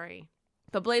 So sorry.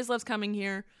 But Blaze loves coming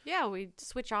here. Yeah, we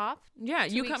switch off. Yeah,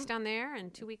 2 you weeks come. down there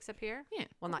and 2 weeks up here. Yeah.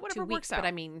 Well, not Whatever 2 weeks, works but out.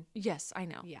 I mean, Yes, I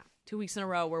know. yeah, 2 weeks in a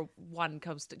row where one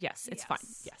comes to. Yes, it's fine.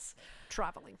 Yes. Yes.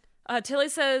 traveling. Tilly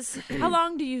says, "How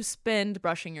long do you spend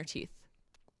brushing your teeth?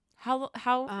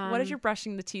 What is your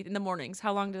brushing the teeth in the mornings?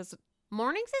 How long does it?"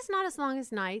 Mornings is not as long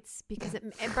as nights because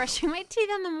brushing my teeth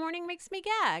in the morning makes me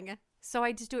gag. So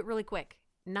I just do it really quick.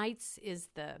 Nights is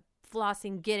the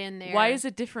flossing, get in there. Why is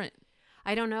it different?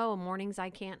 I don't know. Mornings I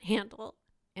can't handle.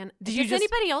 And Did does you just-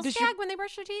 anybody else does gag your- when they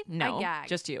brush their teeth? No, I gag.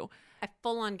 just you. I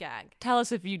full on gag. Tell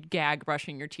us if you gag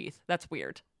brushing your teeth. That's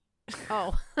weird.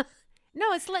 Oh.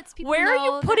 No, it lets people Where are know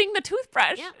you that- putting the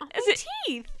toothbrush? Yeah, on Is my it?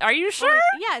 teeth. Are you sure?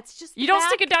 Yeah, it's just You the don't back-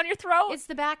 stick it down your throat. It's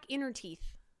the back inner teeth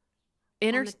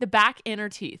Inner, on the back inner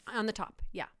teeth on the top.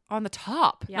 Yeah. on the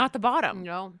top, Yeah. not the bottom.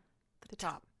 No, the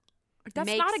top. That's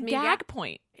Makes not a me gag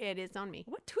point. It is on me.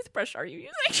 What toothbrush are you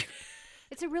using?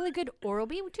 It's a really good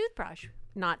Oral-B toothbrush.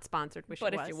 Not sponsored, wish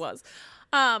But it if it was.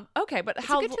 was, okay. But It's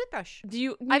how a good toothbrush. do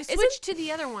you? I've is it switched to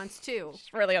the other ones too.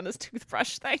 really on this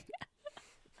toothbrush thing?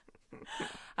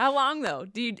 How long though?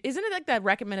 Isn't it like that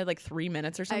recommended like 3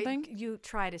 minutes or something? You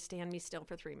try to stand me still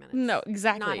for 3 minutes. No,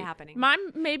 exactly. Not happening. Mine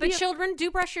maybe. But children do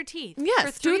brush your teeth. Yes,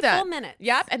 for 3 do that. full minutes.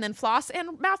 Yep, and then floss and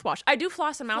mouthwash. I do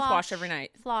floss and mouthwash every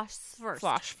night. Floss first.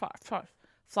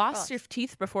 Floss your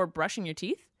teeth before brushing your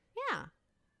teeth. Yeah.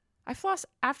 I floss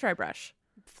after I brush.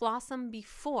 Floss them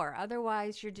before.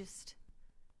 Otherwise, you're just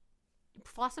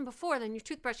floss them before. Then your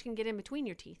toothbrush can get in between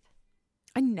your teeth.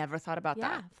 I never thought about Yeah,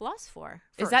 that. floss for.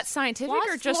 Is that first. scientific Floss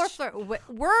or just?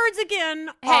 words again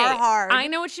Hey, are hard? I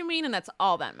know what you mean, and that's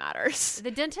all that matters.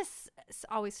 The dentist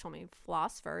always told me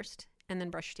floss first and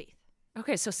then brush your teeth.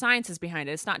 Okay, so science is behind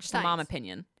it. It's not just a mom Science.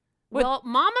 opinion. What- Well,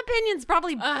 mom opinion's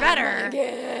probably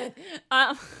better.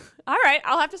 All right,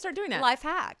 I'll have to start doing that. Life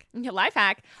hack. Yeah, life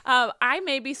hack. I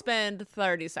maybe spend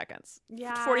 30 seconds.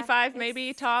 Yeah, 45 it's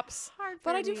maybe tops. hard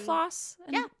But for I do me. floss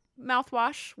and Yeah.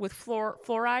 mouthwash with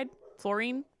fluorine.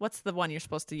 What's the one you're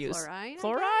supposed to use? Fluoride, I guess.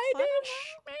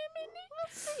 Fluoride-ish, maybe.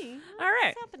 Let's see. All right.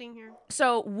 What's happening here?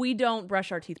 So we don't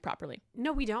brush our teeth properly.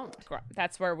 No, we don't.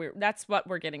 That's what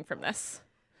we're getting from this.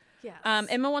 Yes.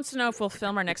 Emma wants to know if we'll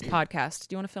film our next podcast.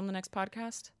 Do you want to film the next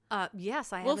podcast?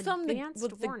 Yes, I We'll have film the- advanced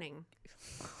with the- warning.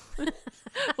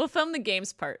 We'll film the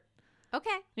games part.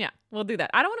 Okay. Yeah, we'll do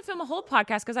that. I don't want to film a whole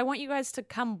podcast because I want you guys to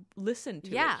come listen to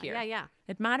Yeah, it here. yeah.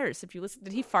 It matters if you listen.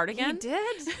 Did he fart again? He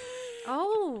did.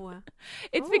 Oh.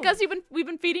 It's Oh. because we've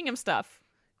been feeding him stuff.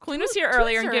 Colleen was here Tooths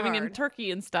earlier and are giving him hard. turkey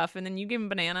and stuff, and then you gave him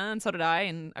banana, and so did I,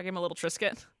 and I gave him a little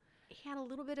Triscuit. He had a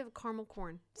little bit of caramel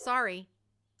corn. Sorry.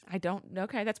 I don't.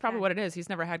 Okay, that's probably Okay. what it is. He's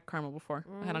never had caramel before.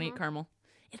 I don't eat Mhm. caramel.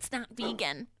 It's not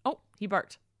vegan. Oh, he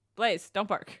barked. Blaze, don't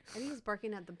bark. I think he's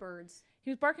barking at the birds.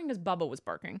 He was barking because Bubba was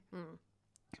barking.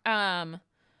 Mm.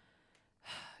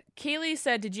 Kaylee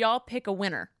said, "Did y'all pick a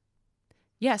winner?"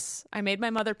 Yes, I made my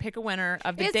mother pick a winner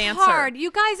of the It's dancer. hard. You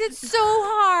guys, it's so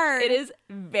hard. It is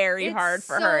very hard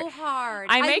for so her. so hard.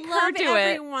 I make her love do it.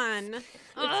 everyone. It's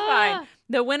fine.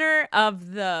 The winner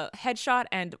of the headshot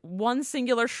and one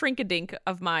singular shrink-a-dink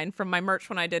of mine from my merch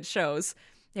when I did shows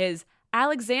is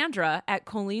Alexandra at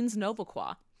Colleen's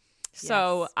Novaqua.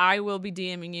 So Yes. I will be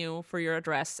DMing you for your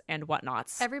address and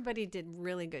whatnots. Everybody did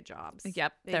really good jobs.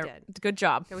 Yep, they they're- did. Good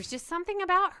job. There was just something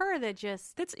about her that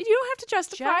just. That's you don't have to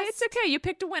justify. It's Just- okay. You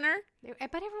picked a winner. But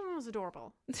everyone was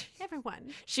adorable.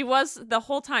 Everyone. She was the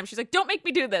whole time. She's like, "Don't make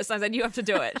me do this." I said, "You have to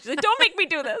do it." She's like, "Don't make me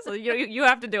do this." You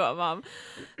have to do it, Mom.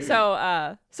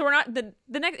 So we're not the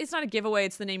next. It's not a giveaway.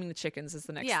 It's the naming the chickens is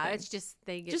the next. Yeah, thing. it's just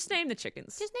they get. Just name the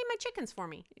chickens. Just name my chickens for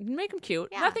me. Make them cute.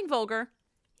 Yeah. Nothing vulgar.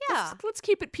 Yeah. Let's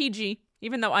keep it PG.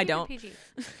 Even though I Keep it don't. PG.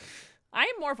 I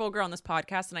am more vulgar on this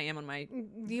podcast than I am on my.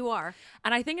 You are.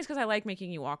 And I think it's because I like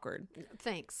making you awkward.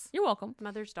 Thanks. You're welcome.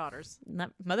 Mother's daughters.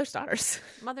 Mother's daughters.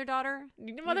 Mother daughter.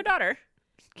 Mother daughter.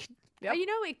 Yep. You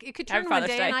know, it could Happy turn one Father's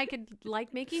day Day. and I could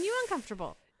like making you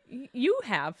uncomfortable. You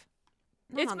have.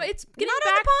 Not on It's getting not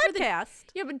back on for the podcast.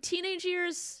 Yeah, but teenage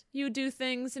years, you do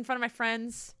things in front of my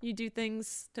friends. You do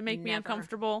things to make me Never.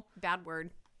 uncomfortable. Bad word.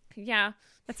 Yeah,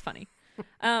 that's funny.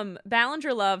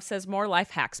 Ballinger Love says more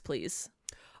life hacks, please.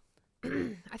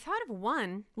 I thought of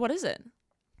one. What is it?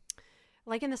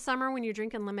 Like in the summer when you're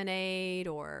drinking lemonade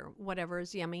or whatever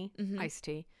is yummy, iced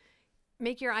tea,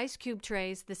 make your ice cube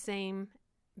trays the same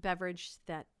beverage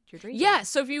that you're drinking. Yeah,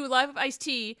 so if you love iced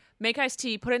tea, make iced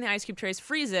tea, put it in the ice cube trays,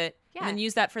 freeze it, Yeah. and then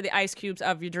use that for the ice cubes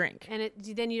of your drink. And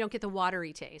then you don't get the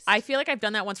watery taste. I feel like I've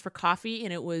done that once for coffee,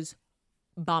 and it was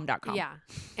bomb.com. Yeah.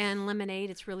 And lemonade,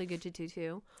 it's really good to do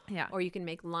too. Yeah. Or you can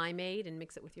make limeade and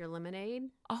mix it with your lemonade.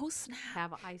 Oh, snap.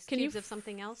 Have ice Can you cubes of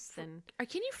something else. Then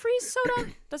Can you freeze soda?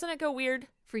 Doesn't it go weird?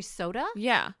 free soda?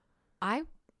 Yeah. I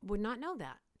would not know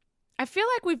that. I feel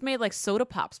like we've made like soda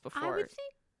pops before. I would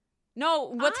think.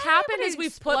 No, what's I happened would is we've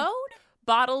explode. put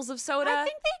bottles of soda. I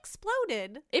think they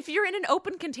exploded. If you're in an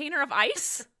open container of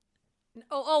ice,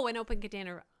 Oh, an open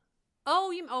container.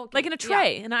 Oh, okay. like in a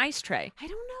tray, an ice tray. I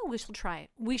don't know. We should try it.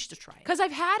 We should try it. Because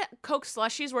I've had Coke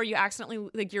slushies where you accidentally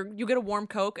like you get a warm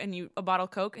Coke and a bottle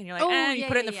of Coke and you're like, you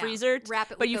put it in the freezer,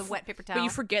 Wrap it but with you a wet paper but towel. you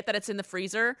forget that it's in the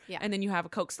freezer, Yeah. and then you have a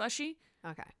Coke slushie.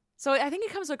 Okay. So I think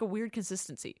it comes like a weird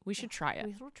consistency. We should try it.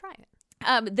 We will try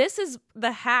it. This is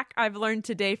the hack I've learned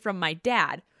today from my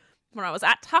dad. When I was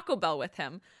at Taco Bell with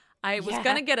him, I was Yeah.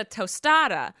 gonna get a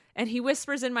tostada, and he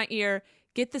whispers in my ear,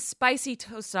 "Get the spicy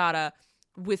tostada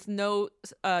with no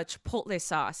chipotle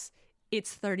sauce.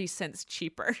 It's 30 cents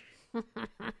cheaper."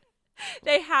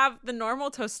 They have the normal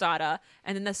tostada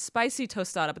and then the spicy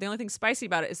tostada, but the only thing spicy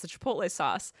about it is the chipotle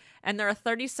sauce, and they're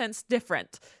 30 cents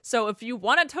different. So if you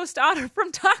want a tostada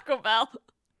from Taco Bell,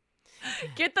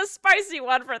 get the spicy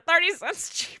one for 30 cents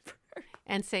cheaper.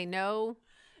 And say no.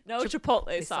 No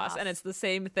chipotle sauce. sauce, and it's the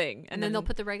same thing. And then they'll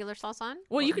put the regular sauce on?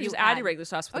 well, Or you can just add your regular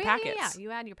sauce with the yeah, packets. Yeah. You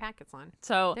add your packets on.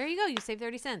 So There you go. You save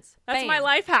 30 cents. that's Bam. my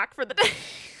life hack for the day.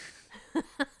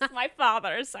 My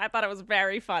father's. I thought it was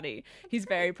very funny. He's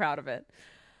very proud of it.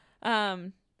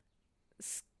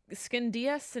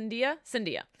 Cindia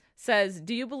says,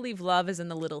 "Do you believe love is in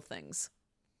the little things?"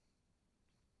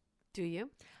 Do you?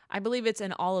 I believe it's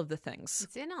in all of the things.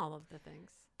 It's in all of the things.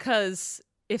 Because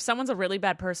if someone's a really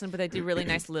bad person, but they do really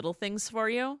nice little things for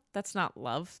you, that's not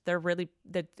love. They're really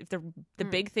if they're the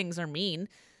big things are mean.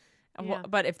 Yeah.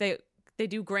 But if they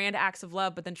do grand acts of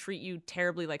love, but then treat you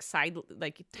terribly, like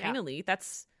tinily,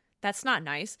 that's not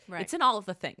nice. Right. It's in all of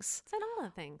the things. It's in all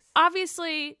the things.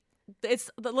 Obviously,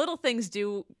 it's the little things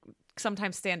do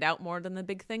sometimes stand out more than the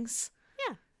big things.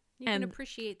 Yeah. You can And-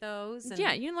 appreciate those. And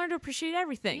Yeah, you learn to appreciate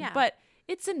everything. Yeah. But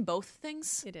it's in both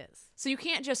things. It is. So you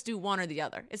can't just do one or the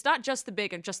other. It's not just the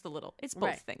big and just the little. It's both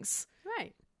Right. things.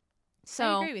 Right. So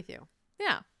I agree with you.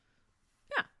 yeah.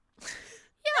 Yeah.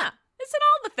 Yeah. It's in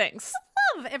all the things.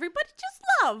 Love. Everybody just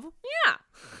love.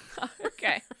 Yeah.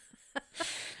 Okay.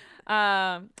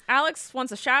 Alex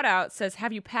wants a shout out, says,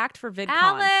 "Have you packed for VidCon?"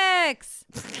 Alex!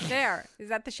 There. Is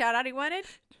that the shout out he wanted?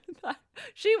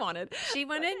 She wanted. She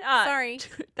wanted? Uh, Sorry.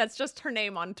 That's just her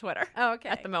name on Twitter. Oh, okay.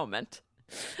 At the moment.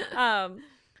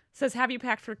 Says, "Have you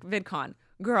packed for VidCon?"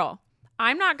 Girl,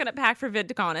 I'm not going to pack for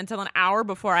VidCon until an hour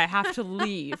before I have to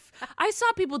leave. I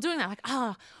saw people doing that.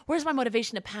 Like, where's my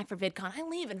motivation to pack for VidCon? I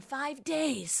leave in 5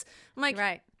 days. I'm like,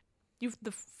 Right.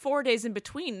 the 4 days in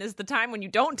between is the time when you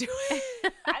don't do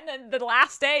it. And then the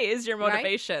last day is your Right.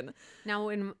 motivation. Now,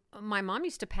 when my mom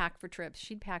used to pack for trips,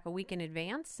 she'd pack a week in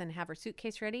advance and have her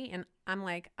suitcase ready. And I'm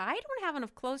like, I don't have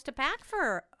enough clothes to pack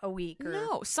for a week. Or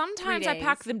No, sometimes 3 I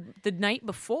pack days. the night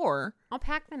before. I'll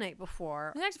pack the night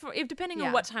before. Depending Yeah.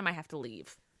 on what time I have to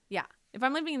leave. Yeah. If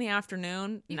I'm leaving in the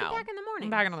afternoon, You no. can pack in the morning.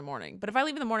 I'm packing in the morning. But if I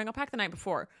leave in the morning, I'll pack the night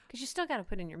before. Because you still got to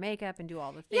put in your makeup and do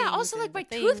all the things. Yeah, also and like my the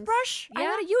things. toothbrush, I Yeah,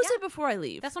 gotta use yeah. it before I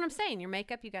leave. That's what I'm saying. Your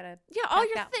makeup, you got to. Yeah, all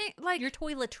your thing, like your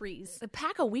toiletries.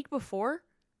 pack a week before.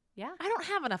 Yeah. I don't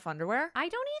have enough underwear. I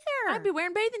don't either. I'd be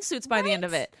wearing bathing suits by the end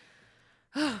of Right. it.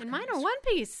 And mine are one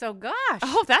piece, so gosh.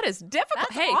 Oh, that is difficult.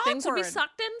 That's Hey, things will be awkward.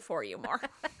 sucked in for you more.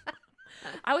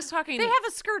 I was talking. They have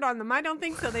a skirt on them. I don't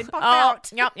think so. They'd pop Oh,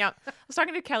 out. yep. I was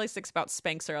talking to Kelly Six about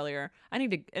Spanx earlier. I need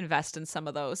to invest in some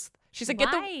of those. She said,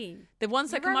 get Why? the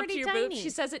ones that They're come up to already your boobs. tiny. She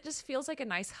says it just feels like a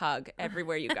nice hug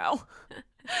everywhere you go.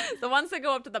 The ones that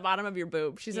go up to the bottom of your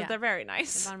boob. She said Yeah. they're very The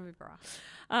nice. bottom of your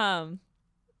bra.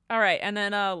 All right, and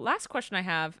then last question I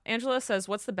have. Angela says,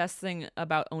 "What's the best thing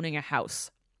about owning a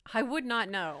house?" I would not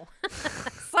know.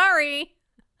 Sorry.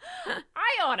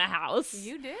 I own a house.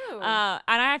 You do. And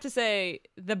I have to say,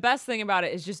 the best thing about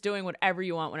it is just doing whatever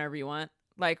you want whenever you want.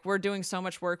 Like, we're doing so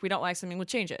much work. We don't like something, we'll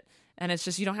change it. And it's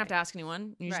just, you don't have to ask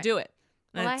anyone. You just Right. do it.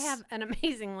 And well, I it's- have an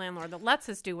amazing landlord that lets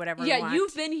us do whatever we Yeah, want.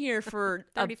 you've been here for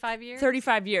 35 years?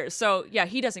 35 years. So, yeah,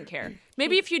 he doesn't care.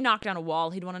 Maybe if you knock down a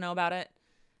wall, he'd want to know about it.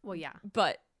 Well, yeah.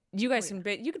 But you guys can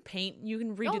you can paint, you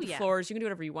can redo Oh, the yeah. floors, you can do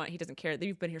whatever you want. He doesn't care.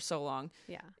 You've been here so long.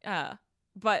 Yeah.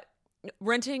 But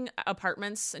renting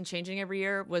apartments and changing every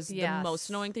year was the Yes. most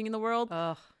annoying thing in the world.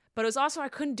 Ugh. But it was also I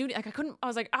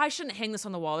was like, I shouldn't hang this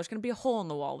on the wall. There's gonna be a hole in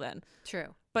the wall then.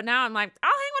 True. But now I'm like,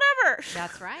 I'll hang whatever.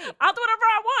 That's right. I'll do whatever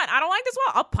I want. I don't like this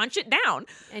wall. I'll punch it down.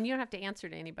 And you don't have to answer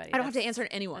to anybody. I don't have to answer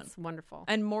to anyone. That's wonderful.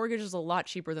 And mortgage is a lot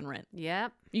cheaper than rent.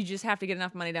 Yep. You just have to get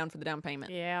enough money down for the down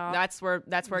payment. Yeah. That's where it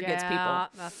gets people.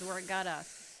 That's where it got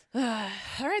us. All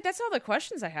right, that's all the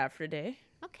questions I have for today.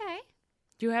 Okay.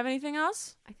 Do you have anything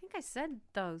else? I think I said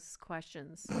those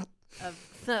questions of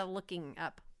the looking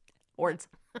up. Words.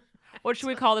 What should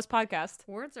we call this podcast?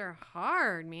 Words are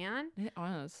hard, man. It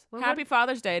was. Well, Happy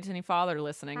Father's Day to any father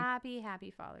listening.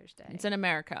 Happy Father's Day. It's in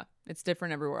America. It's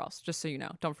different everywhere else, just so you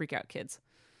know. Don't freak out, kids.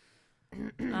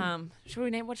 What should we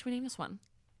name this one?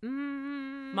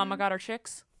 Mama Got Her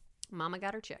Chicks? Mama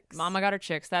Got Her Chicks. Mama Got Her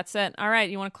Chicks. That's it. All right,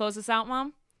 you want to close this out,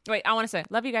 Mom? Wait, I want to say,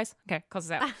 love you guys. Okay, close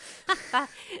this out.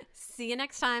 See you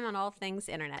next time on All Things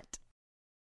Internet.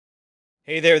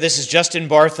 Hey there, this is Justin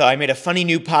Bartha. I made a funny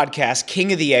new podcast,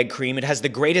 King of the Egg Cream. It has the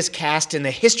greatest cast in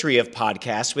the history of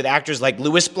podcasts with actors like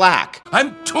Louis Black,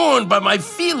 I'm torn by my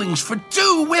feelings for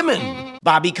two women.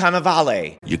 Bobby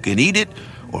Cannavale, You can eat it,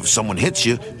 or if someone hits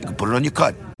you, you can put it on your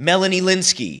cut. Melanie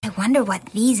Linsky, I wonder what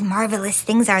these marvelous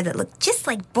things are that look just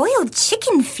like boiled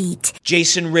chicken feet.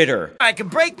 Jason Ritter, I can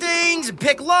break things and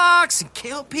pick locks and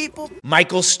kill people.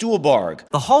 Michael Stuhlbarg,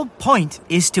 The whole point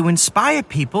is to inspire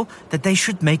people that they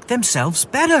should make themselves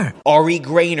better. Ari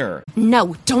Grainer,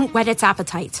 No, don't whet its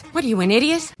appetite. What are you, an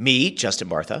idiot? me, Justin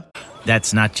Bartha,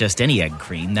 That's not just any egg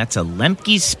cream, that's a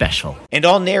Lemke's special. and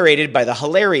all narrated by the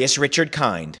hilarious Richard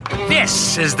Kind.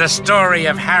 This is the story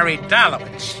of Harry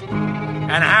Dalowitz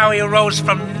and how he rose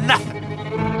from nothing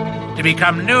to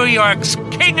become New York's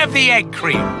King of the Egg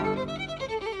Cream.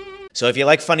 So if you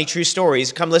like funny true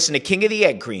stories, come listen to King of the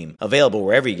Egg Cream, available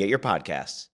wherever you get your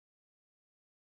podcasts.